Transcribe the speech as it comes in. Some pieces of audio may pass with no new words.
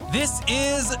This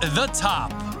is The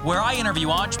Top, where I interview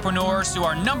entrepreneurs who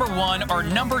are number one or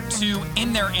number two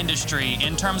in their industry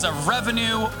in terms of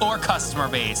revenue or customer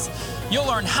base. You'll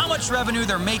learn how much revenue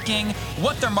they're making,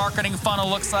 what their marketing funnel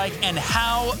looks like, and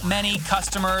how many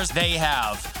customers they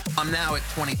have. I'm now at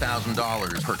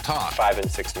 $20,000 per top. 5 and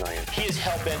 6 million. He is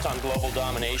hell-bent on global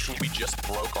domination. We just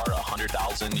broke our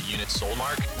 100,000 units sold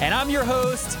mark. And I'm your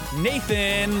host,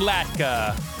 Nathan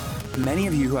Latka. Many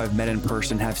of you who I've met in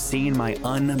person have seen my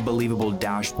unbelievable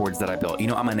dashboards that I built. You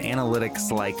know, I'm an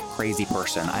analytics-like crazy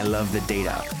person. I love the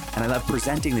data, and I love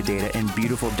presenting the data in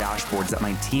beautiful dashboards that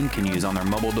my team can use on their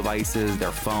mobile devices,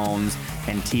 their phones,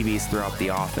 and TVs throughout the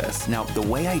office. Now, the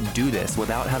way I do this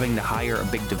without having to hire a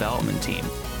big development team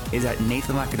is at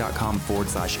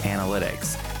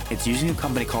nathanlatka.com/analytics. It's using a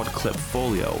company called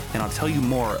Klipfolio, and I'll tell you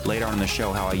more later on in the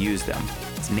show how I use them.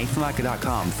 It's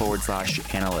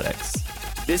nathanlatka.com/analytics.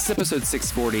 This is episode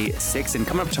 646, and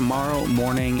coming up tomorrow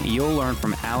morning, you'll learn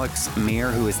from Alex Meir,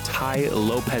 who is Tai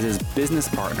Lopez's business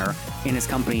partner in his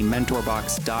company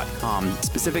MentorBox.com.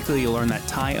 Specifically, you'll learn that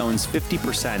Tai owns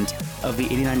 50% of the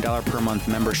 $89 per month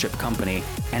membership company,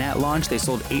 and at launch, they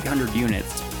sold 800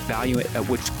 units, value of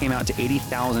which came out to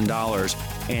 $80,000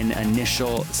 in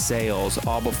initial sales,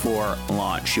 all before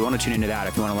launch. You want to tune into that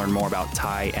if you want to learn more about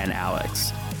Tai and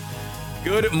Alex.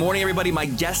 Good morning, everybody. My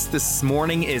guest this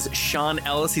morning is Sean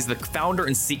Ellis. He's the founder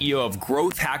and CEO of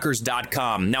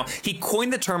GrowthHackers.com. Now, he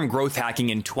coined the term growth hacking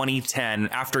in 2010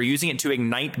 after using it to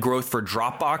ignite growth for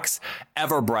Dropbox,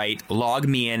 Everbright,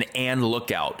 LogMeIn, and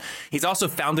Lookout. He's also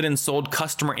founded and sold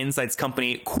customer insights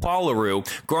company Qualaroo,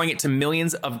 growing it to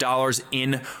millions of dollars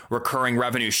in recurring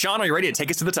revenue. Sean, are you ready to take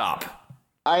us to the top?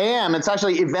 I am. It's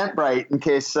actually Eventbrite, in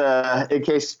case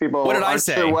people aren't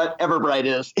sure what Everbright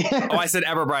is. Oh, I said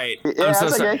Everbright. Yeah, I'm so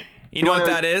that's sorry. okay. You know what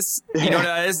that is? You know what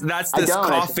that is? That's this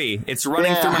coffee. It's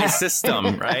running through my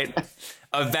system, right?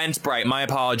 Eventbrite. My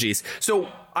apologies. So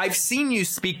I've seen you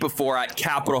speak before at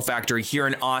Capital Factory here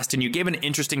in Austin. You gave an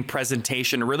interesting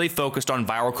presentation really focused on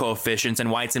viral coefficients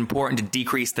and why it's important to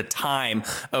decrease the time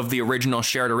of the original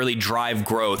share to really drive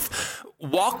growth.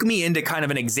 Walk me into kind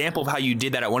of an example of how you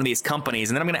did that at one of these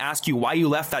companies, and then I'm going to ask you why you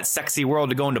left that sexy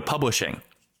world to go into publishing.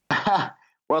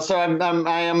 Well, so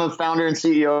I am a founder and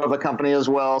CEO of a company as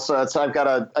well. So I've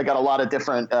got a lot of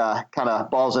different kind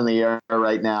of balls in the air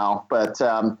right now. But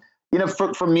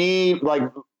for me, like,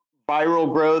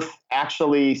 viral growth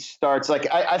actually starts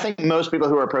I think most people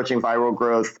who are approaching viral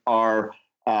growth are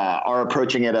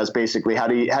approaching it as basically how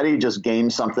do you just game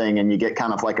something and you get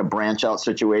kind of like a branch out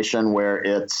situation where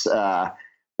it's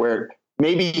where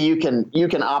maybe you can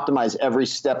optimize every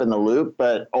step in the loop,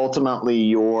 but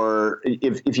ultimately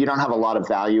if you don't have a lot of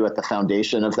value at the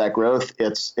foundation of that growth,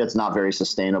 it's not very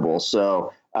sustainable.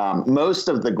 So most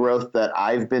of the growth that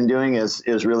I've been doing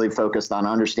is really focused on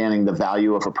understanding the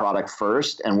value of a product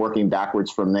first and working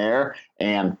backwards from there.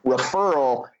 And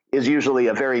referral is usually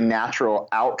a very natural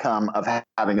outcome of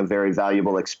having a very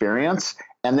valuable experience,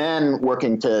 and then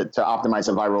working to optimize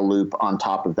a viral loop on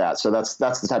top of that. So that's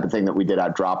the type of thing that we did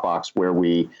at Dropbox, where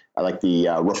the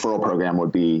referral program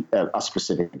would be a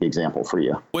specific example for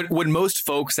you. Would most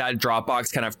folks at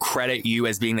Dropbox kind of credit you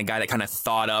as being the guy that kind of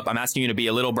thought up? I'm asking you to be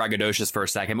a little braggadocious for a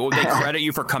second, but would they credit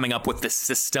you for coming up with the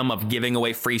system of giving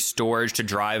away free storage to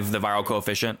drive the viral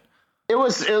coefficient? It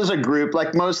was a group.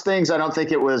 Like most things, I don't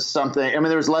think it was something. I mean,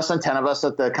 there was less than 10 of us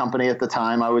at the company at the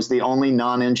time. I was the only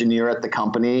non-engineer at the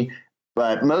company.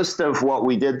 But most of what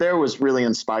we did there was really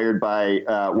inspired by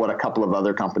what a couple of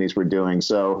other companies were doing.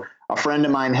 So a friend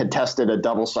of mine had tested a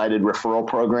double-sided referral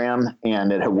program,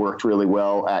 and it had worked really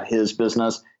well at his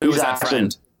business. Who's that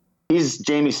friend? He's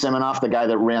Jamie Siminoff, the guy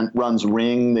that runs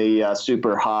Ring, the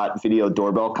super hot video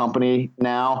doorbell company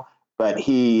now. But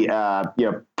he,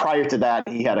 prior to that,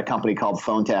 he had a company called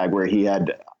PhoneTag, where he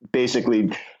had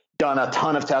basically done a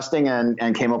ton of testing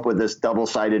and came up with this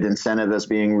double-sided incentive as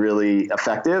being really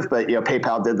effective. But,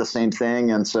 PayPal did the same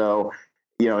thing. And so,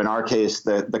 in our case,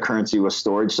 the currency was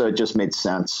storage. So it just made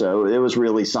sense. So it was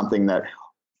really something that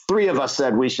three of us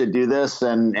said we should do this,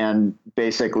 and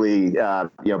basically,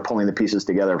 pulling the pieces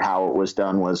together of how it was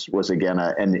done was again,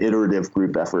 an iterative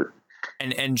group effort.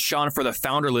 And Sean, for the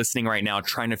founder listening right now,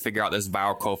 trying to figure out this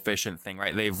viral coefficient thing,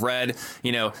 right? They've read,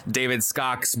 David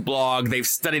Skock's blog, they've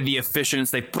studied the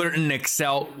efficiency, they put it in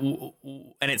Excel,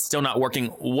 and it's still not working.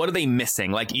 What are they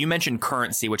missing? Like you mentioned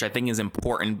currency, which I think is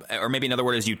important, or maybe another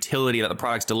word is utility that the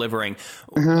product's delivering.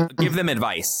 Mm-hmm. Give them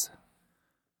advice.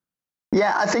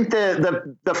 Yeah, I think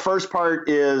the first part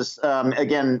is,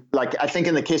 again, like I think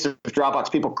in the case of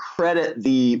Dropbox, people credit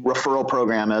the referral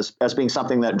program as being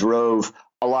something that drove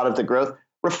a lot of the growth.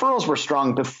 referrals were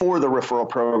strong before the referral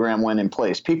program went in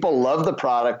place. People love the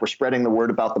product. We're spreading the word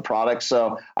about the product.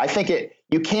 So I think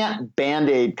you can't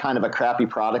band-aid kind of a crappy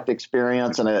product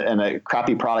experience and a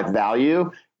crappy product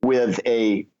value with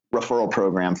a referral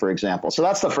program, for example. So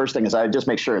that's the first thing, is I just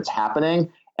make sure it's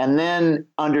happening, and then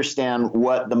understand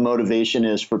what the motivation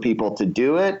is for people to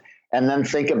do it. And then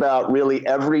think about really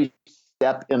every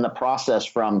step in the process,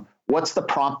 from what's the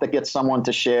prompt that gets someone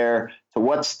to share to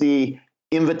what's the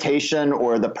invitation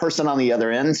or the person on the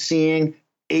other end seeing.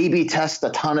 A/B test a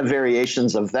ton of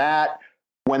variations of that.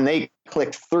 When they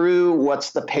click through,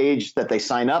 what's the page that they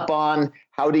sign up on?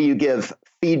 How do you give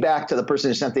feedback to the person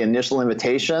who sent the initial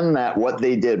invitation that what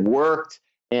they did worked?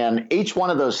 And each one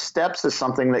of those steps is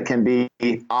something that can be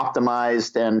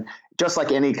optimized. And just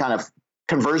like any kind of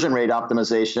conversion rate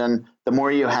optimization, the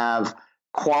more you have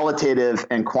qualitative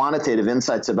and quantitative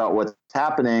insights about what's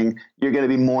happening, you're going to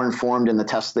be more informed in the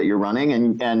tests that you're running.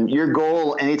 And your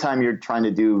goal anytime you're trying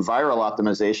to do viral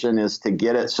optimization is to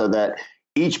get it so that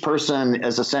each person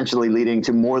is essentially leading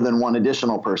to more than one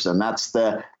additional person. That's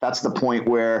the point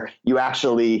where you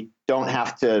actually don't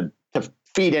have to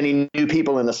feed any new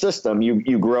people in the system.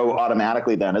 You grow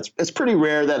automatically then. It's pretty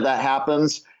rare that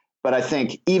happens, but I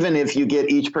think even if you get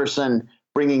each person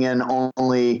bringing in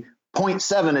only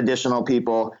 0.7 additional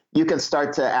people, you can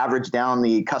start to average down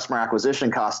the customer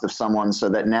acquisition cost of someone, so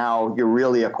that now you're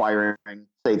really acquiring,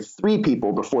 say, 3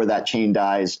 people before that chain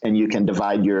dies, and you can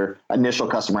divide your initial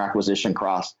customer acquisition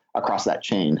cost across that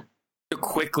chain.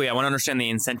 Quickly, I want to understand the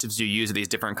incentives you use at these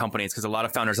different companies, because a lot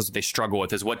of founders, that's what they struggle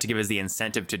with, is what to give as the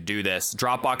incentive to do this.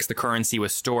 Dropbox, the currency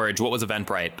with storage. What was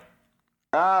Eventbrite?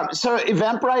 So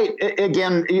Eventbrite,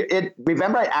 again,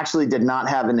 Eventbrite actually did not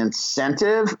have an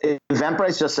incentive.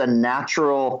 Eventbrite's just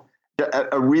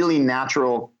a really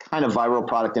natural kind of viral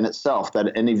product in itself,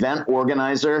 that an event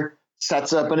organizer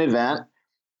sets up an event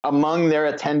among their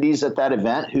attendees at that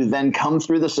event, who then come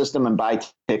through the system and buy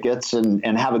tickets and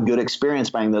have a good experience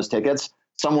buying those tickets.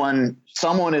 Someone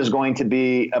is going to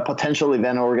be a potential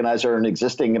event organizer, an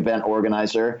existing event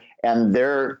organizer, and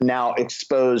they're now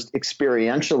exposed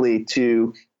experientially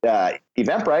to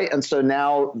Eventbrite. And so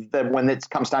now that when it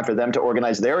comes time for them to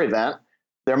organize their event,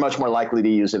 they're much more likely to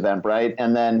use Eventbrite.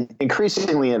 And then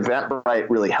increasingly, Eventbrite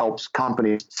really helps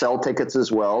companies sell tickets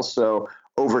as well. So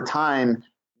over time,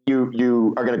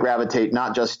 you are going to gravitate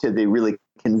not just to the really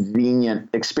convenient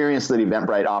experience that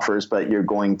Eventbrite offers, but you're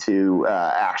going to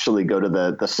actually go to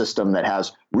the system that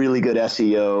has really good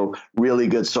SEO, really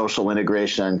good social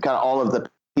integration, kind of all of the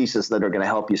pieces that are going to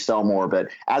help you sell more. But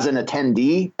as an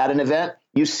attendee at an event,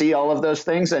 you see all of those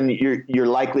things, and your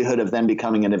likelihood of then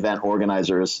becoming an event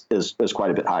organizer is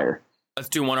quite a bit higher. Let's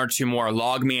do one or two more.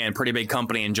 LogMeIn, pretty big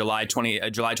company. In July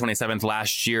 27th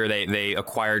last year, they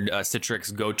acquired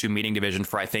Citrix GoToMeeting division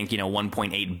for, I think,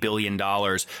 $1.8 billion.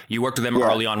 You worked with them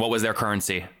early on. What was their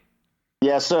currency?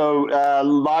 Yeah, so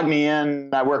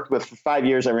LogMeIn, I worked with for 5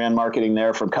 years. I ran marketing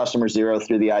there from customer zero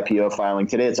through the IPO filing.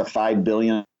 Today, it's a $5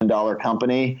 billion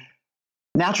company.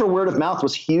 Natural word of mouth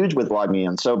was huge with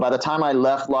LogMeIn. So by the time I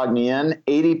left LogMeIn,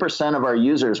 80% of our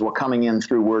users were coming in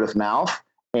through word of mouth.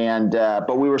 And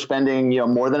but we were spending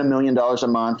more than $1 million a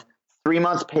month, 3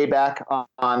 months payback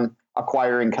on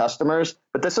acquiring customers.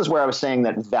 But this is where I was saying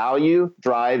that value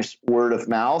drives word of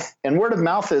mouth, and word of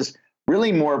mouth is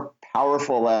really more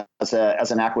powerful as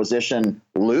an acquisition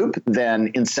loop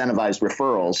than incentivized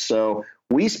referrals. So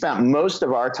we spent most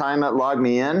of our time at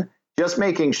LogMeIn just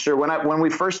making sure when we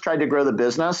first tried to grow the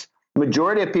business,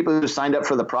 majority of people who signed up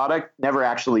for the product never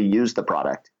actually used the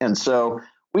product, and so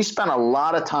we spent a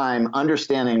lot of time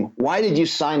understanding, why did you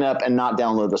sign up and not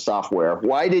download the software?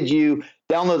 Why did you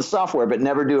download the software but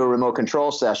never do a remote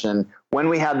control session? When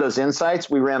we had those insights,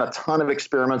 we ran a ton of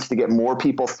experiments to get more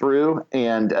people through,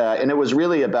 and it was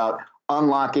really about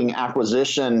unlocking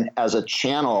acquisition as a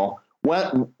channel.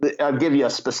 I'll give you a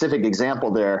specific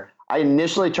example there. I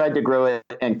initially tried to grow it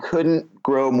and couldn't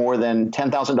grow more than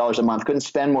 $10,000 a month, couldn't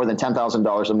spend more than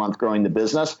 $10,000 a month growing the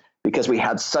business because we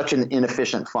had such an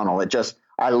inefficient funnel.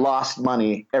 I lost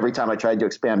money every time I tried to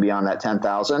expand beyond that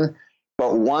 10,000.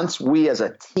 But once we as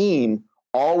a team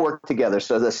all worked together,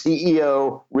 so the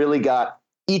CEO really got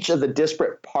each of the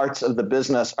disparate parts of the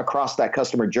business across that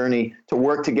customer journey to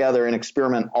work together and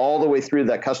experiment all the way through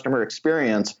that customer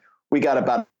experience, we got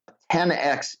about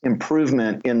 10x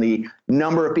improvement in the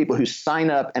number of people who sign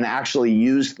up and actually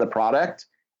use the product.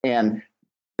 And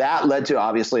that led to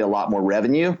obviously a lot more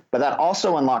revenue, but that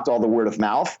also unlocked all the word of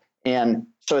mouth. And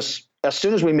so as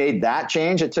soon as we made that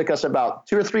change, it took us about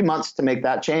 2 or 3 months to make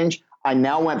that change. I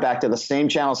now went back to the same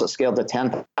channels that scaled to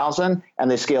 10,000,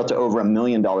 and they scaled to over $1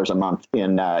 million a month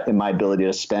in my ability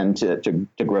to spend to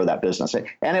grow that business.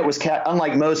 And it was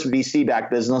unlike most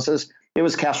VC-backed businesses, it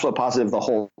was cash flow positive the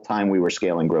whole time we were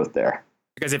scaling growth there.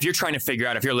 Because if you're trying to figure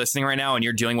out, if you're listening right now and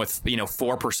you're dealing with,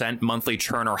 4% monthly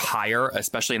churn or higher,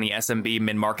 especially in the SMB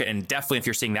mid-market, and definitely if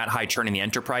you're seeing that high churn in the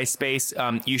enterprise space,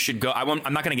 you should go. I'm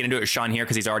not going to get into it with Sean here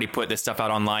because he's already put this stuff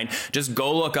out online. Just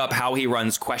go look up how he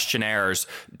runs questionnaires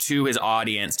to his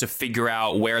audience to figure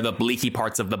out where the leaky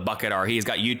parts of the bucket are. He's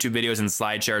got YouTube videos and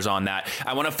slide shares on that.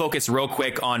 I want to focus real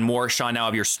quick on more, Sean, now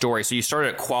of your story. So you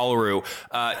started at Qualaroo,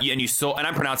 and you sold, and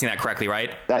I'm pronouncing that correctly,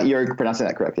 right? You're pronouncing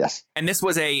that correct, yes. And this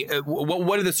was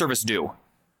what did the service do?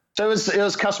 So it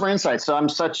was customer insights. So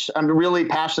I'm really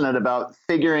passionate about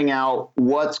figuring out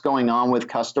what's going on with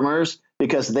customers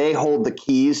because they hold the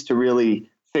keys to really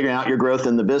figuring out your growth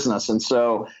in the business. And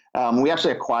so we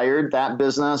actually acquired that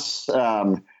business,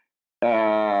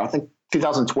 I think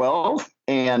 2012,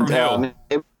 and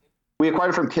we acquired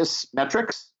it from Kiss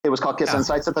Metrics. It was called Kiss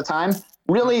Insights at the time.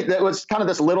 Really, it was kind of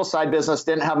this little side business,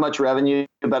 didn't have much revenue,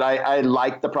 but I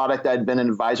liked the product. I'd been an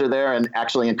advisor there and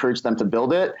actually encouraged them to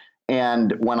build it.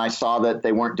 And when I saw that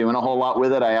they weren't doing a whole lot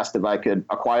with it, I asked if I could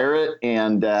acquire it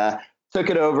and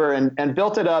took it over and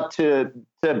built it up to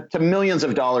millions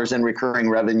of dollars in recurring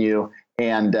revenue.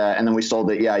 And then we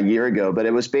sold it, a year ago. But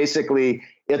it was basically,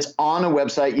 it's on a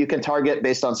website. You can target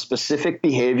based on specific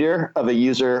behavior of a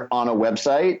user on a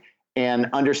website and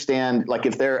understand, like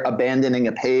if they're abandoning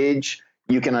a page,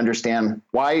 you can understand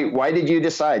why did you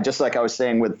decide, just like I was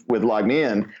saying with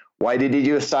LogMeIn, why did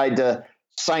you decide to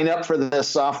sign up for this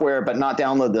software but not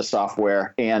download this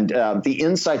software? And the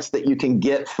insights that you can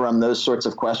get from those sorts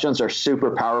of questions are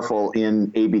super powerful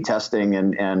in A/B testing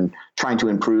and trying to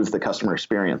improve the customer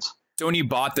experience. So when you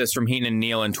bought this from Heaton and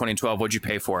Neal in 2012, what'd you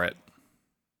pay for it?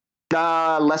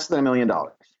 Less than $1 million.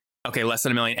 Okay, less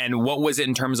than $1 million. And what was it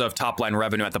in terms of top line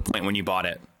revenue at the point when you bought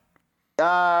it?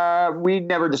 We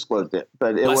never disclosed it,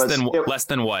 but it less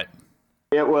than what?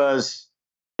 It was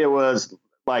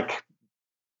like,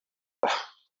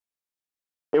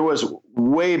 it was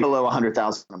way below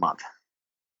 100,000 a month.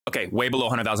 Okay, way below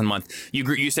 100,000 a month.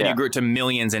 You said you grew it to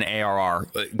millions in ARR.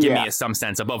 Give me some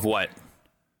sense above what?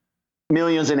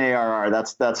 Millions in ARR.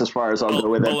 That's as far as I'll go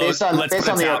with it. Based on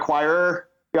the acquirer.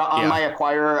 On my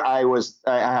acquirer, I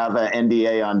have an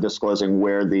NDA on disclosing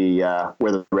where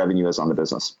the revenue is on the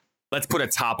business. Let's put a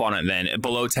top on it then.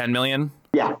 Below 10 million?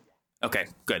 Yeah. Okay,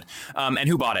 good. And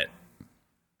who bought it?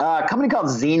 A company called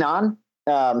Xenon.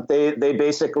 They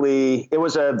basically, it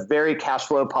was a very cash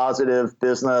flow positive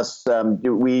business.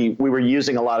 We were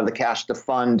using a lot of the cash to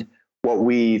fund what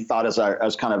we thought as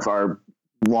kind of our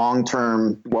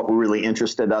long-term, what really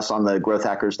interested us on the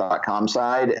growthhackers.com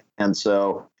side. And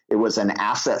so it was an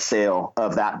asset sale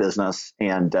of that business.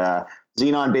 And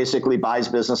Xenon basically buys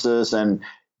businesses and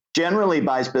generally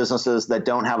buys businesses that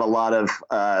don't have a lot of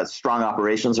strong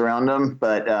operations around them.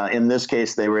 But in this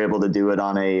case, they were able to do it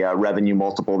on a revenue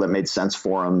multiple that made sense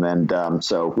for them. And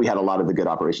so we had a lot of the good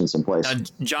operations in place.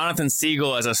 Jonathan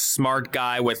Siegel is a smart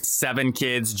guy with 7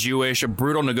 kids, Jewish, a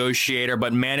brutal negotiator,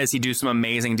 but man, does he do some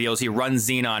amazing deals. He runs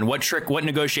Xenon. What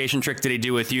negotiation trick did he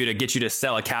do with you to get you to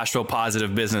sell a cash flow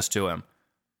positive business to him?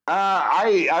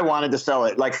 I wanted to sell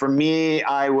it. Like for me,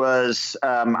 I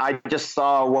just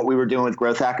saw what we were doing with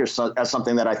Growth Hackers as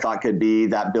something that I thought could be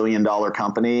that $1 billion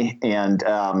company. And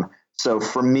so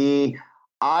for me,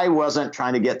 I wasn't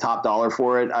trying to get top dollar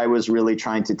for it. I was really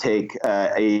trying to take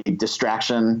a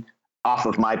distraction off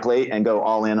of my plate and go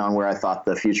all in on where I thought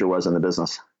the future was in the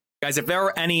business. Guys, if there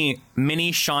are any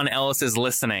mini Sean Ellis's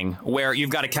listening where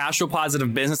you've got a cash flow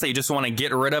positive business that you just want to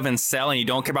get rid of and sell and you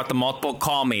don't care about the multiple,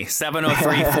 call me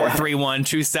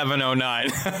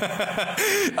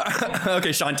 703-431-2709.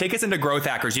 Okay, Sean, take us into Growth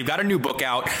Hackers. You've got a new book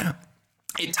out.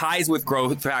 It ties with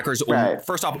Growth Hackers. Right.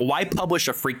 First off, why publish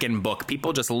a freaking book?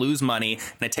 People just lose money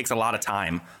and it takes a lot of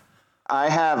time. I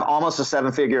have almost a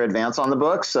 7-figure advance on the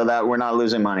book so that we're not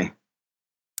losing money.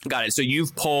 Got it. So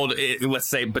you've pulled, let's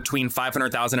say, between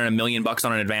 $500,000 and $1 million on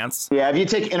an advance? Yeah, if you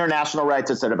take international rights,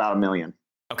 it's at about $1 million.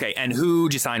 Okay, and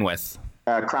who'd you sign with?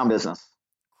 Crown Business.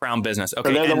 Crown Business. Okay,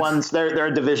 so they're the ones. They're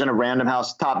a division of Random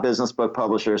House, top business book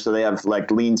publisher. So they have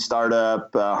like Lean Startup,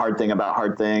 Hard Thing About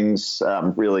Hard Things.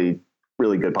 Really,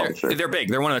 really good publisher. They're big.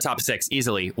 They're one of the top 6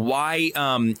 easily. Why?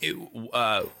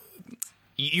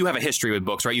 You have a history with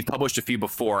books, right? You've published a few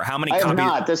before. How many? I have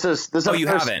not. This is you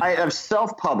haven't. I have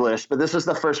self-published, but this is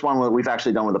the first one we've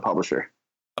actually done with a publisher.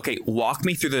 Okay, walk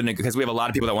me through because we have a lot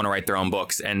of people that want to write their own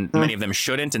books, and many of them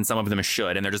shouldn't, and some of them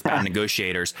should, and they're just bad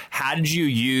negotiators. How did you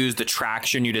use the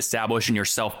traction you'd established in your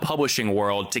self-publishing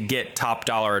world to get top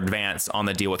dollar advance on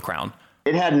the deal with Crown?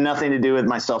 It had nothing to do with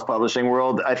my self-publishing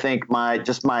world. I think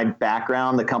my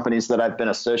background, the companies that I've been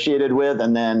associated with,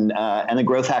 and then the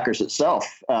Growth Hackers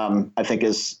itself, I think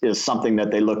is something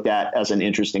that they looked at as an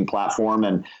interesting platform.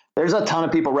 And there's a ton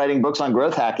of people writing books on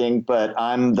growth hacking, but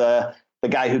I'm the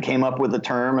guy who came up with the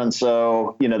term. And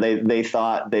so, they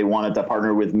thought they wanted to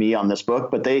partner with me on this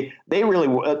book, but they really,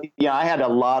 I had a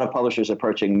lot of publishers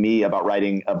approaching me about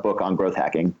writing a book on growth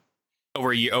hacking.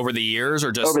 Over the years,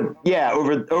 or just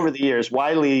over the years.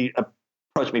 Wiley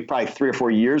approached me probably 3 or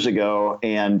 4 years ago,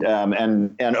 and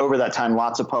over that time,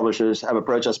 lots of publishers have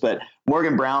approached us. But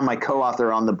Morgan Brown, my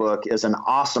co-author on the book, is an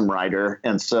awesome writer,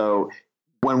 and so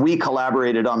when we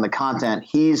collaborated on the content,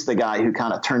 he's the guy who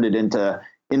kind of turned it into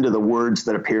the words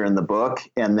that appear in the book.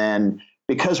 And then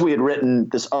because we had written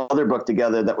this other book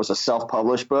together that was a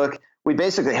self-published book, we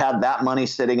basically had that money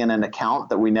sitting in an account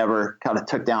that we never kind of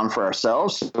took down for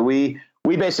ourselves. So we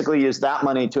basically used that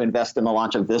money to invest in the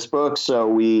launch of this book. So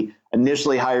we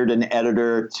initially hired an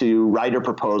editor to write a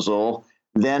proposal.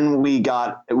 Then we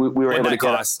were able to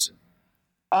cost?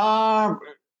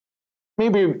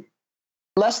 Maybe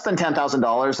less than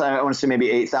 $10,000. I want to say maybe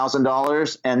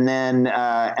 $8,000. And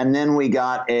then we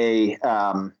got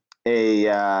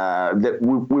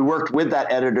we worked with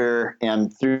that editor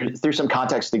and through some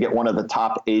context to get one of the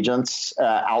top agents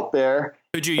out there.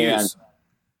 Who'd you use?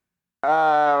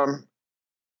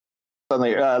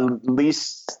 Suddenly,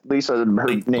 Lisa, her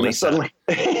name is suddenly.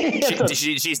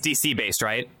 She's DC based,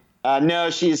 right?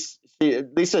 No, she's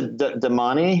Lisa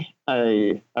Damani.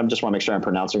 I just want to make sure I'm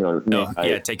pronouncing her name.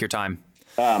 Yeah, take your time,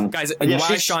 guys.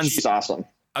 She's awesome.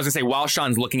 I was gonna say, while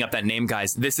Sean's looking up that name,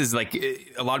 guys, this is like,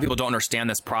 a lot of people don't understand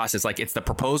this process. Like, it's the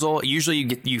proposal.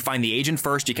 Usually you find the agent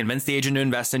first, you convince the agent to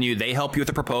invest in you. They help you with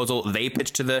the proposal. They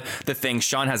pitch to the thing.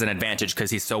 Sean has an advantage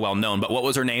because he's so well known. But what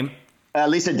was her name?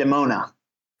 Lisa Demona.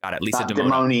 Got it. Lisa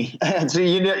Demoni. So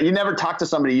you never talk to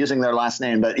somebody using their last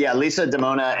name, but yeah, Lisa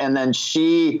Demona. And then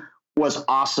she was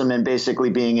awesome in basically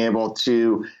being able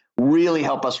to really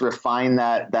help us refine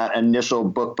that initial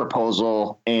book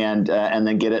proposal and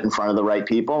then get it in front of the right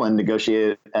people and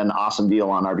negotiate an awesome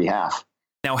deal on our behalf.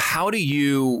 Now,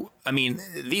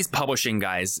 these publishing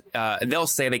guys, they'll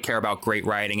say they care about great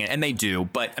writing, and they do,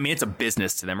 but it's a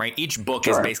business to them, right? Each book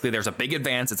is basically, there's a big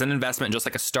advance. It's an investment, just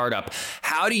like a startup.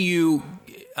 How do you,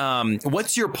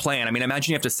 what's your plan? I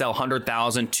imagine you have to sell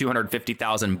 100,000,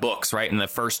 250,000 books, right? In the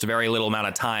first very little amount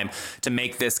of time to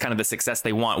make this kind of the success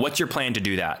they want. What's your plan to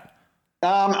do that?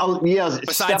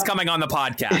 Besides coming on the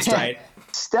podcast, right?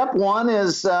 Step one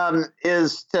is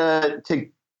to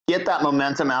get that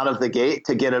momentum out of the gate,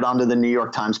 to get it onto the New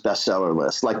York Times bestseller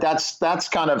list. Like that's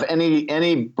kind of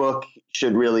any book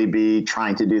should really be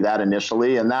trying to do that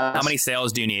initially. And that's, how many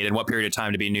sales do you need and what period of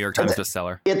time to be New York Times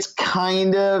bestseller? It's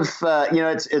kind of,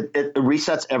 it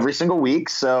resets every single week.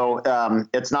 So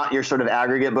it's not your sort of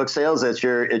aggregate book sales. It's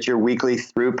your weekly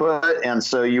throughput. And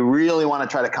so you really want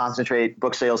to try to concentrate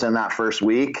book sales in that first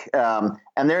week. And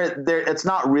it's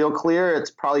not real clear. It's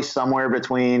probably somewhere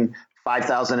between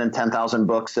 5,000 and 10,000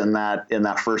 books in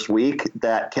that first week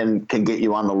that can get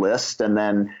you on the list. And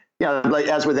then, like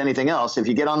as with anything else, if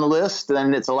you get on the list,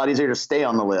 then it's a lot easier to stay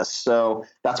on the list. So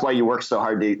that's why you work so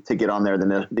hard to get on there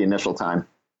the initial time.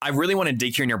 I really want to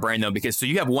dig here in your brain, though, because so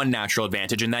you have one natural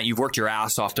advantage in that you've worked your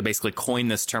ass off to basically coin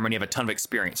this term and you have a ton of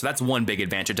experience. So that's one big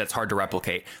advantage that's hard to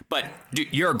replicate. But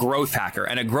you're a growth hacker,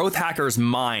 and a growth hacker's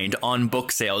mind on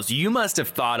book sales. You must have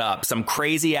thought up some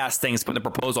crazy ass things to put in the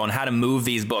proposal on how to move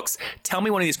these books. Tell me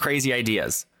one of these crazy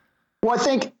ideas. Well, I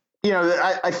think,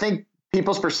 I think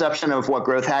people's perception of what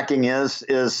growth hacking is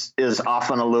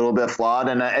often a little bit flawed.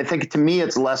 And I think to me,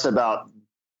 it's less about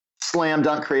slam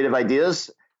dunk creative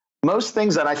ideas. Most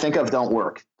things that I think of don't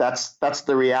work. That's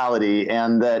the reality.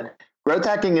 And that growth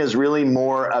hacking is really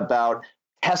more about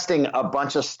testing a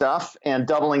bunch of stuff and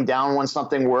doubling down when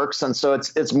something works. And so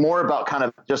it's more about kind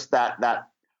of just that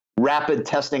rapid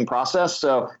testing process.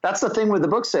 So that's the thing with the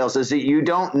book sales, is that you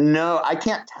don't know. I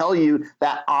can't tell you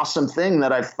that awesome thing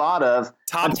that I've thought of.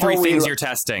 Top 3 things you're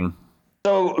testing.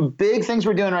 So big things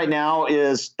we're doing right now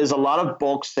is a lot of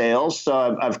bulk sales.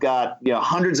 So I've got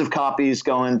hundreds of copies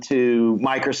going to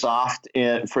Microsoft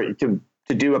to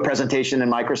do a presentation in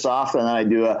Microsoft, and then I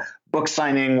do a book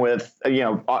signing with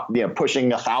pushing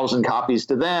 1,000 copies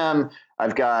to them.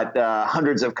 I've got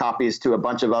hundreds of copies to a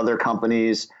bunch of other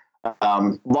companies.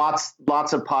 Lots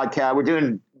of podcasts.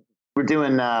 We're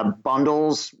doing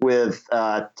bundles with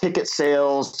ticket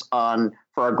sales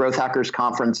for our Growth Hackers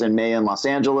conference in May in Los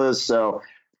Angeles. So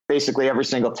basically every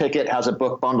single ticket has a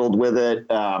book bundled with it.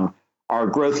 Our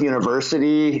Growth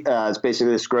University is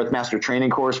basically this Growth Master training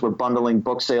course. We're bundling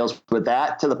book sales with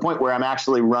that to the point where I'm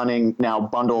actually running now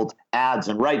bundled ads.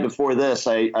 And right before this,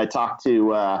 I talked to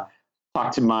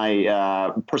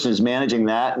my person who's managing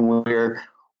that, and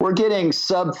we're getting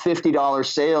sub $50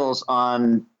 sales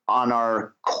on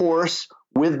our course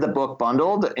with the book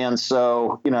bundled. And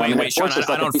so, wait, Sean,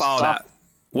 I don't follow that.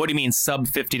 What do you mean sub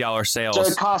 $50 sales?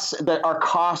 So our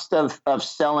cost of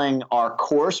selling our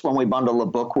course when we bundle a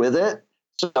book with it.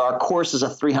 So our course is a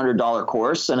 $300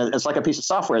 course, and it's like a piece of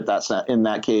software in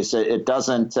that case. It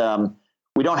doesn't,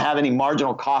 we don't have any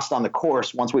marginal cost on the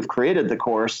course once we've created the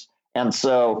course. And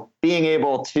so being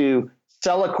able to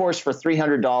sell a course for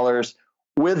 $300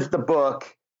 with the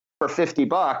book for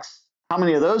 $50, how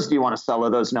many of those do you want to sell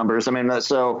at those numbers? I mean,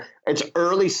 so it's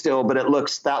early still, but that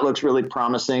looks really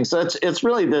promising. So it's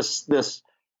really this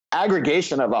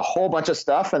aggregation of a whole bunch of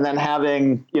stuff, and then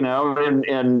having,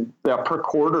 in per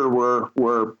quarter, we're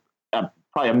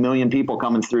probably 1 million people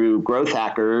coming through Growth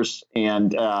Hackers,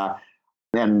 and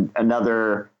then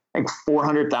another, I think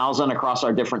 400,000 across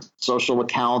our different social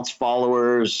accounts,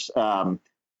 followers.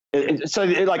 So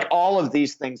like all of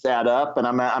these things add up, and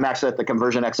I'm actually at the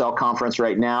Conversion XL conference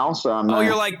right now. So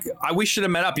you're like, we should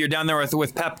have met up. You're down there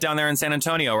with Pep down there in San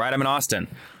Antonio, right? I'm in Austin.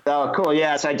 Oh, cool.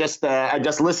 Yeah. So I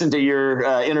just listened to your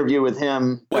interview with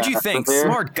him. What'd you think?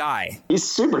 Smart guy. He's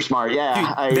super smart.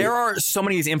 Yeah. Dude, there are so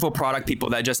many of these info product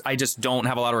people that I just don't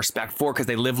have a lot of respect for, because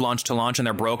they live launch to launch and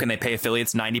they're broke and they pay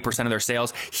affiliates 90% of their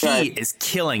sales. He is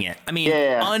killing it. I mean,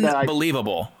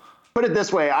 unbelievable. Put it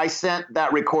this way, I sent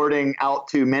that recording out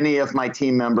to many of my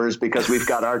team members because we've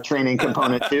got our training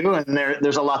component too, and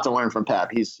there's a lot to learn from Pep.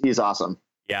 He's awesome.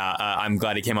 Yeah, I'm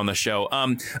glad he came on the show.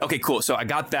 Okay, cool. So I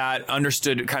got that,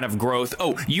 understood kind of growth.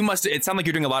 Oh, it sounded like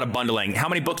you're doing a lot of bundling. How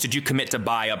many books did you commit to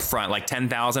buy up front? Like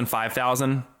 10,000,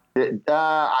 5,000?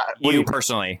 You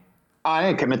personally? I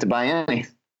didn't commit to buy any.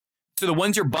 So the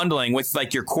ones you're bundling with,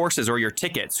 like your courses or your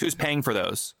tickets, who's paying for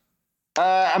those?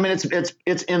 I mean,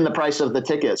 it's in the price of the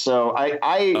ticket. So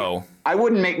I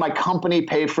wouldn't make my company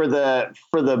pay for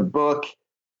the book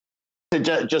to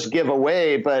just give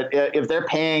away. But if they're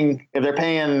paying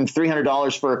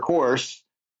 $300 for a course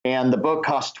and the book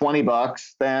costs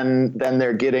 $20, then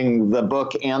they're getting the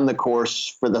book and the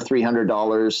course for the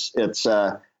 $300. It's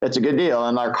a good deal.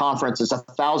 And our conference is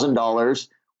 $1,000.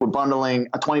 We're bundling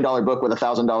a $20 book with a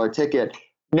 $1,000 ticket.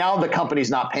 Now the company's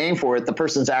not paying for it. The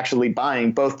person's actually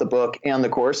buying both the book and the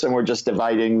course, and we're just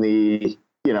dividing the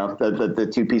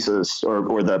two pieces,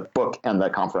 or the book and the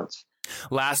conference.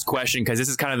 Last question, because this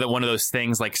is kind of one of those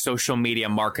things like social media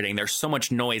marketing. There's so much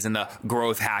noise in the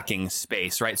growth hacking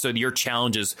space, right? So your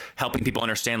challenge is helping people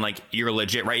understand, like, you're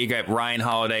legit, right? You got Ryan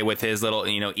Holiday with his little,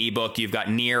 ebook. You've got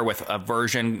Near with a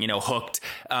version, Hooked.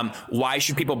 Why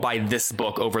should people buy this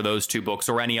book over those two books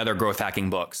or any other growth hacking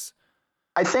books?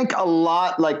 I think a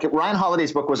lot, like Ryan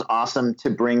Holiday's book was awesome to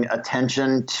bring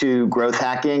attention to growth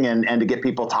hacking and to get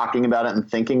people talking about it and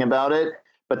thinking about it.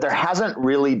 But there hasn't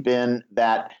really been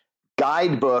that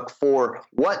guidebook for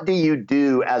what do you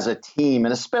do as a team,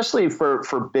 and especially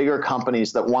for bigger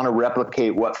companies that want to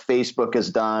replicate what Facebook has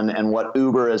done and what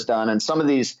Uber has done. And some of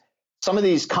these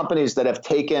companies that have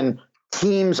taken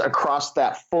teams across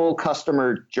that full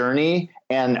customer journey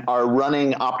and are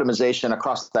running optimization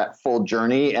across that full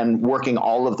journey and working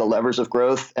all of the levers of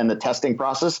growth and the testing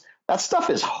process, that stuff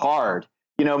is hard.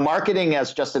 Marketing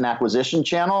as just an acquisition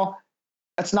channel,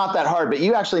 that's not that hard, but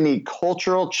you actually need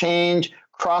cultural change,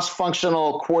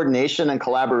 cross-functional coordination and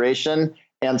collaboration.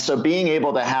 And so being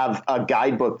able to have a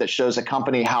guidebook that shows a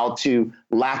company how to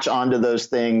latch onto those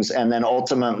things, and then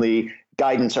ultimately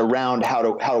guidance around how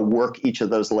to work each of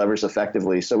those levers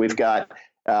effectively. So we've got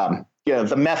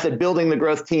the method, building the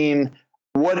growth team,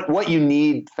 what you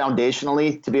need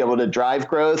foundationally to be able to drive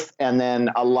growth, and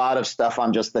then a lot of stuff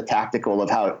on just the tactical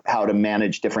of how to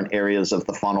manage different areas of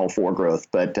the funnel for growth.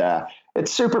 But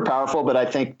it's super powerful. But I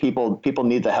think people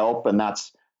need the help, and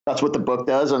that's what the book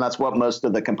does, and that's what most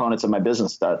of the components of my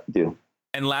business do.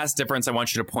 And last difference I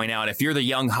want you to point out, if you're the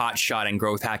young hot shot in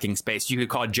growth hacking space, you could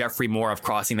call Jeffrey Moore of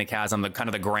Crossing the Chasm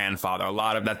the grandfather. A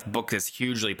lot of that book is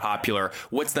hugely popular.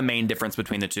 What's the main difference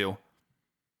between the two?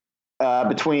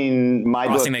 Between my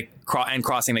book and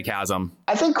Crossing the Chasm?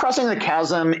 I think Crossing the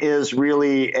Chasm is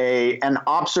really an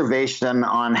observation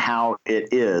on how it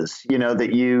is.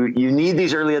 That you need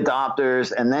these early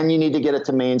adopters, and then you need to get it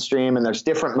to mainstream, and there's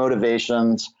different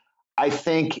motivations. I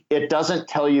think it doesn't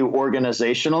tell you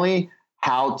organizationally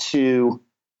how to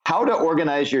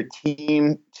organize your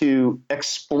team to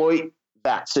exploit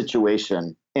that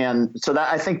situation. And so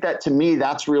that, I think that, to me,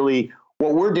 that's really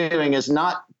what we're doing, is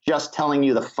not just telling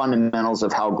you the fundamentals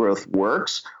of how growth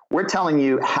works. We're telling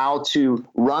you how to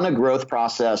run a growth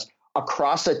process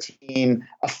across a team,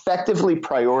 effectively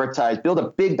prioritize, build a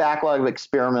big backlog of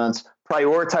experiments,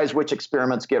 prioritize which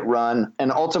experiments get run, and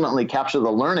ultimately capture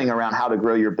the learning around how to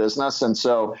grow your business. And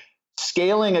so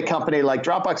scaling a company like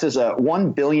Dropbox is a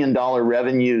 $1 billion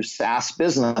revenue SaaS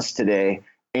business today.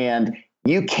 And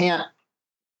you can't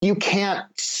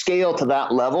scale to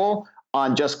that level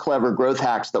on just clever growth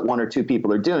hacks that one or two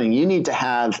people are doing. You need to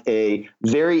have a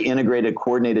very integrated,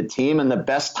 coordinated team. And the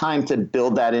best time to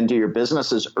build that into your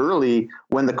business is early,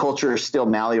 when the culture is still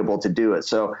malleable to do it.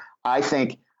 So I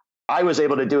think I was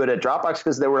able to do it at Dropbox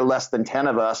because there were less than 10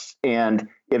 of us. And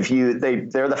they're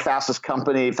the fastest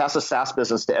SaaS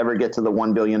business to ever get to the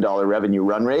 $1 billion revenue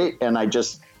run rate. And I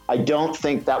don't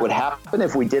think that would happen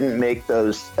if we didn't make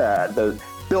built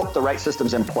the right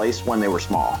systems in place when they were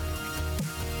small.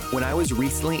 When I was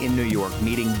recently in New York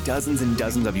meeting dozens and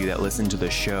dozens of you that listen to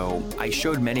the show, I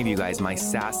showed many of you guys my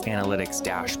SaaS analytics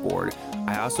dashboard.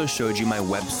 I also showed you my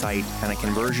website and a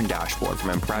conversion dashboard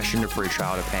from impression to free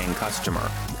trial to paying customer,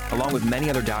 along with many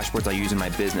other dashboards I use in my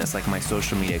business, like my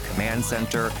social media command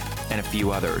center and a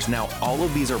few others. Now, all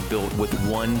of these are built with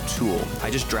one tool.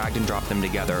 I just dragged and dropped them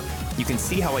together. You can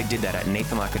see how I did that at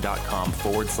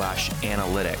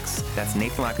nathanlatka.com/analytics. That's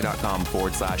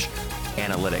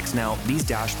nathanlatka.com/analytics. Now, these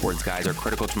dashboards, guys, are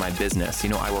critical to my business.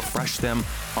 I refresh them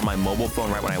on my mobile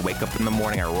phone right when I wake up in the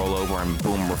morning. I roll over and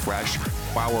boom, refresh.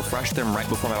 Or I'll refresh them right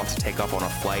before I'm about to take off on a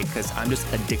flight, because I'm just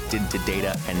addicted to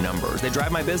data and numbers. They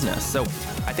drive my business. So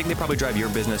I think they probably drive your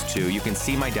business too. You can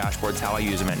see my dashboards, how I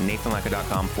use them at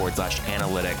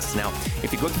nathanlatka.com/analytics. Now,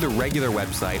 if you go through the regular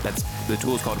website, the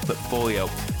tool is called Flipfolio,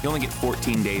 you only get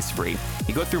 14 days free.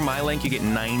 You go through my link, you get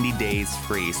 90 days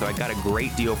free. So I got a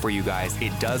great deal for you guys.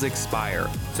 It does expire.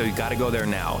 So you got to go there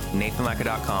now,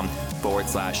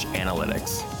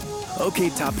 nathanlatka.com/analytics. Okay,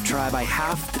 Top Tribe, I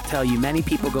have to tell you, many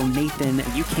people go, Nathan,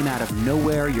 you came out of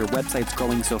nowhere. Your website's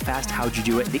growing so fast. How'd you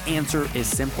do it? The answer is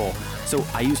simple. So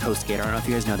I use HostGator. I don't know if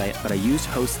you guys know that, but I use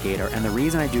HostGator. And the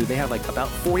reason I do, they have like about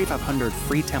 4,500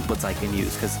 free templates I can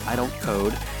use because I don't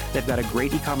code. They've got a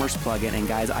great e-commerce plugin. And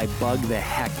guys, I bug the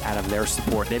heck out of their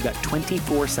support. They've got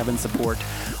 24/7 support,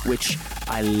 which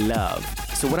I love.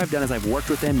 So what I've done is I've worked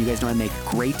with them. You guys know I make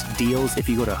great deals. If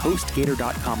you go to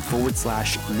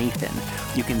hostgator.com/Nathan,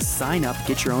 you can sign up,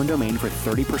 get your own domain for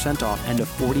 30% off and a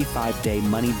 45-day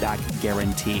money-back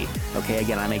guarantee. Okay,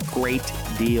 again, I make great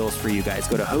deals for you guys.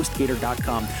 Go to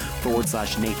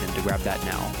hostgator.com/Nathan to grab that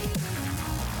now.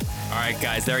 All right,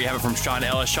 guys, there you have it from Sean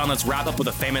Ellis. Sean, let's wrap up with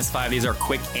the famous 5. These are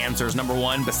quick answers. Number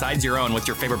 1, besides your own, what's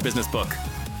your favorite business book?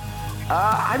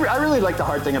 I really like The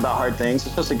Hard Thing About Hard Things.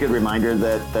 It's just a good reminder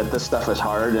that this stuff is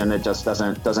hard and it just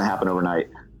doesn't happen overnight.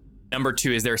 Number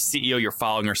 2, is there a CEO you're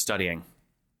following or studying?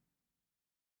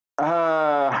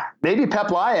 Maybe Pep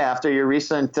Lai after your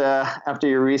recent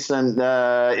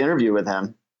interview with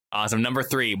him. Awesome. Number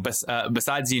 3,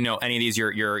 besides any of these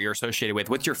you're associated with,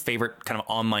 what's your favorite kind of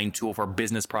online tool for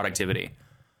business productivity?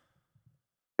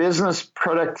 Business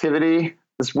productivity,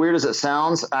 as weird as it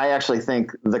sounds, I actually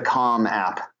think the Calm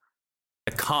app.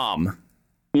 The Calm?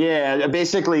 Yeah,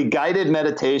 basically guided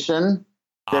meditation.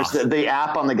 There's the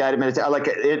app on the guided meditation. I like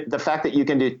it. The fact that you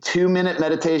can do 2-minute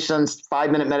meditations,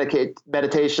 5-minute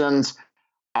meditations.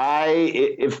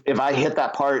 If I hit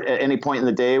that part at any point in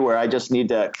the day where I just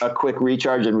need a quick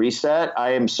recharge and reset,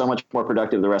 I am so much more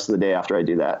productive the rest of the day after I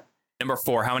do that. Number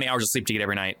 4, how many hours of sleep do you get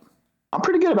every night? I'm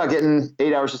pretty good about getting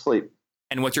 8 hours of sleep.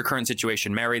 And what's your current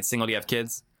situation? Married, single? Do you have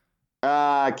kids?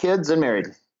 Kids and married.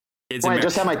 I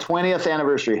just had my 20th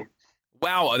anniversary.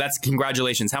 Wow, that's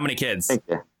congratulations. How many kids? Thank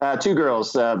you. 2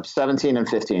 girls, 17 and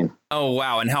 15. Oh,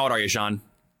 wow. And how old are you, Sean?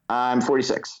 I'm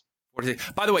 46.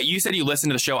 By the way, you said you listen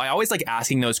to the show. I always like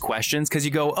asking those questions because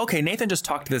you go, okay, Nathan just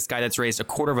talked to this guy that's raised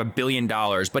 $250 million,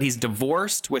 but he's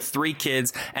divorced with 3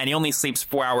 kids and he only sleeps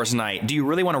 4 hours a night. Do you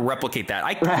really want to replicate that?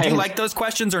 Do you like those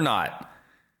questions or not?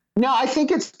 No, I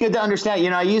think it's good to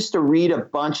understand. I used to read a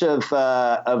bunch of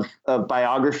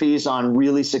biographies on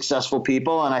really successful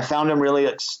people, and I found them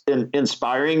really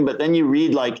inspiring. But then you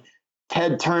read like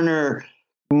Ted Turner,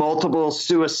 multiple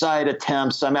suicide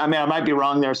attempts. I mean, I might be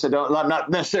wrong there, so I'm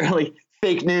not necessarily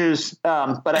fake news.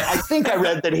 But I think I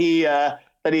read that he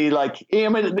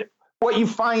what you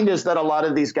find is that a lot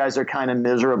of these guys are kind of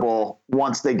miserable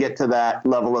once they get to that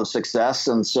level of success,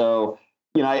 and so.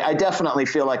 I definitely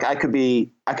feel like I could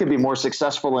be more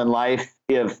successful in life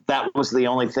if that was the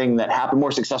only thing that happened,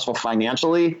 more successful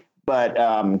financially. But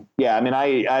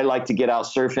I like to get out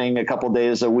surfing a couple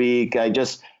days a week. I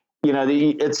just,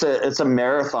 it's a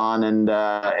marathon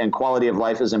and quality of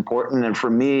life is important. And for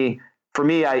me, for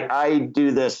me, I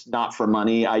do this not for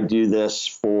money. I do this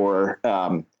for,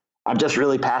 I'm just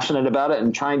really passionate about it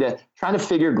and trying to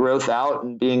figure growth out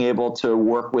and being able to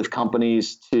work with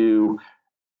companies to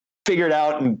figure it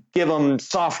out and give them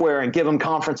software and give them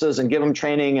conferences and give them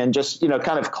training and just,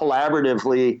 kind of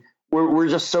collaboratively. We're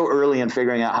just so early in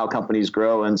figuring out how companies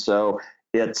grow. And so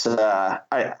it's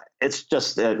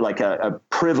just like a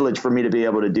privilege for me to be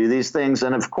able to do these things.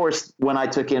 And of course, when I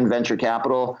took in venture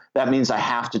capital, that means I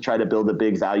have to try to build a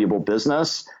big, valuable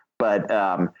business. But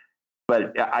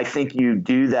I think you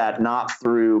do that not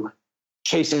through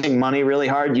chasing money really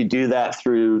hard. You do that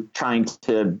through trying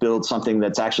to build something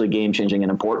that's actually game changing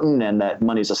and important. And that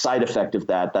money is a side effect of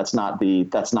that. That's not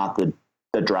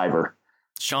the driver.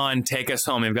 Sean, take us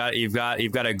home. You've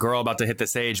got a girl about to hit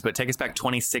this age, but take us back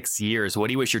 26 years. What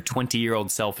do you wish your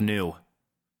 20-year-old self knew?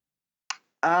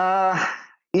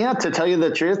 To tell you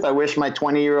the truth, I wish my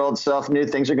 20-year-old self knew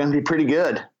things are going to be pretty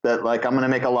good. That like I'm going to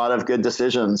make a lot of good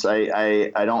decisions.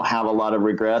 I don't have a lot of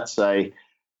regrets. 20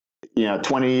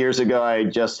 years ago, I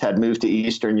just had moved to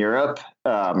Eastern Europe,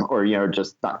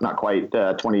 just not quite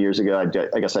 20 years ago. I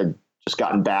guess I'd just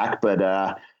gotten back,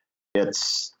 but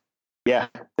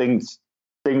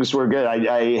things were good.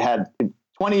 I had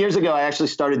 20 years ago, I actually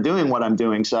started doing what I'm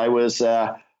doing. So I was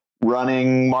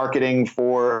running marketing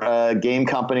for a game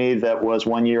company that was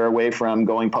 1 year away from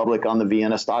going public on the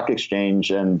Vienna Stock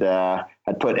Exchange. And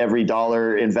I'd put every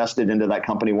dollar invested into that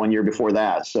company 1 year before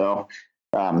that. So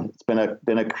it's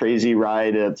been a crazy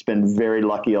ride. It's been very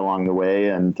lucky along the way.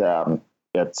 And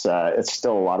it's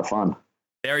still a lot of fun.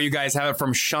 There you guys have it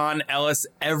from Sean Ellis.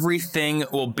 Everything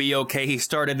will be okay. He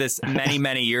started this many,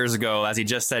 many years ago, as he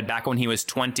just said, back when he was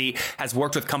 20, has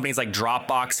worked with companies like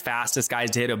Dropbox, fastest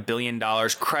guys to hit $1 billion,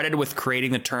 credited with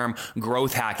creating the term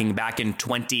growth hacking back in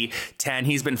 2010.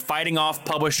 He's been fighting off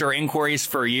publisher inquiries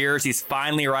for years. He's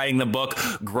finally writing the book,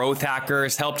 Growth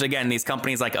Hackers, helped, again, these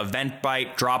companies like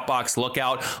Eventbrite, Dropbox,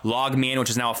 Lookout, LogMeIn,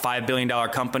 which is now a $5 billion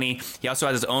company. He also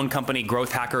has his own company,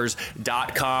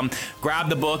 growthhackers.com. Grab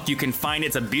the book. You can find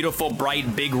it. It's a beautiful,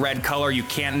 bright, big red color. You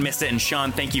can't miss it. And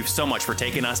Sean, thank you so much for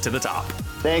taking us to the top.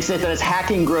 Thanks, Nathan. It's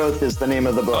Hacking Growth is the name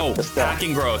of the book. Oh,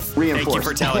 Hacking Growth. Thank you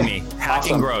for telling me.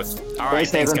 Hacking Growth. All right,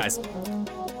 thanks, guys.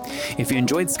 If you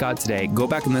enjoyed Scott today, go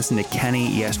back and listen to Kenny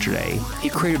yesterday. He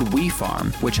created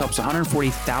WeFarm, which helps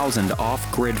 140,000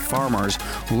 off-grid farmers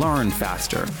learn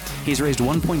faster. He's raised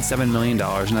 $1.7 million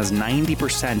and has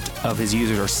 90% of his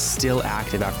users are still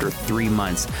active after 3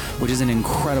 months, which is an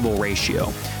incredible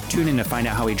ratio. Tune in to find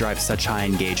out how he drives such high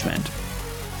engagement.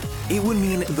 It would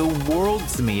mean the world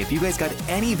to me if you guys got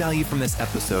any value from this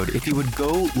episode, if you would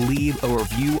go leave a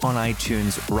review on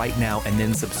iTunes right now and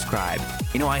then subscribe.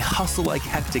 I hustle like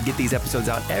heck to get these episodes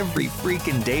out every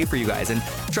freaking day for you guys. And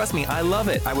trust me, I love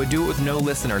it. I would do it with no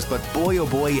listeners, but boy, oh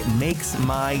boy, it makes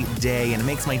my day and it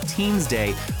makes my team's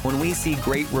day when we see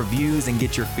great reviews and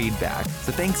get your feedback.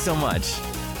 So thanks so much.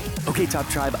 Okay, Top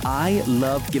Tribe, I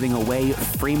love giving away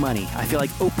free money. I feel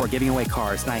like Oprah giving away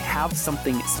cars, and I have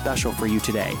something special for you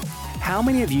today. How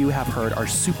many of you have heard our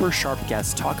super sharp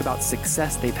guests talk about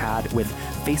success they've had with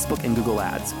Facebook and Google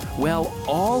Ads? Well,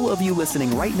 all of you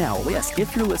listening right now, yes,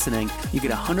 if you're listening, you get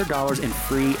 $100 in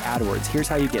free AdWords. Here's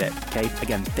how you get it, okay?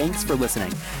 Again, thanks for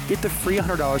listening. Get the free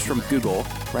 $100 from Google,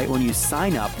 right, when you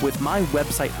sign up with my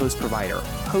website host provider,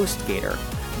 HostGator.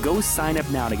 Go sign up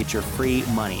now to get your free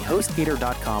money.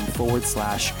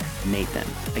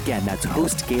 HostGator.com/Nathan. Again, that's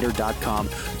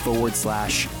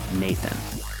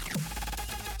HostGator.com/Nathan.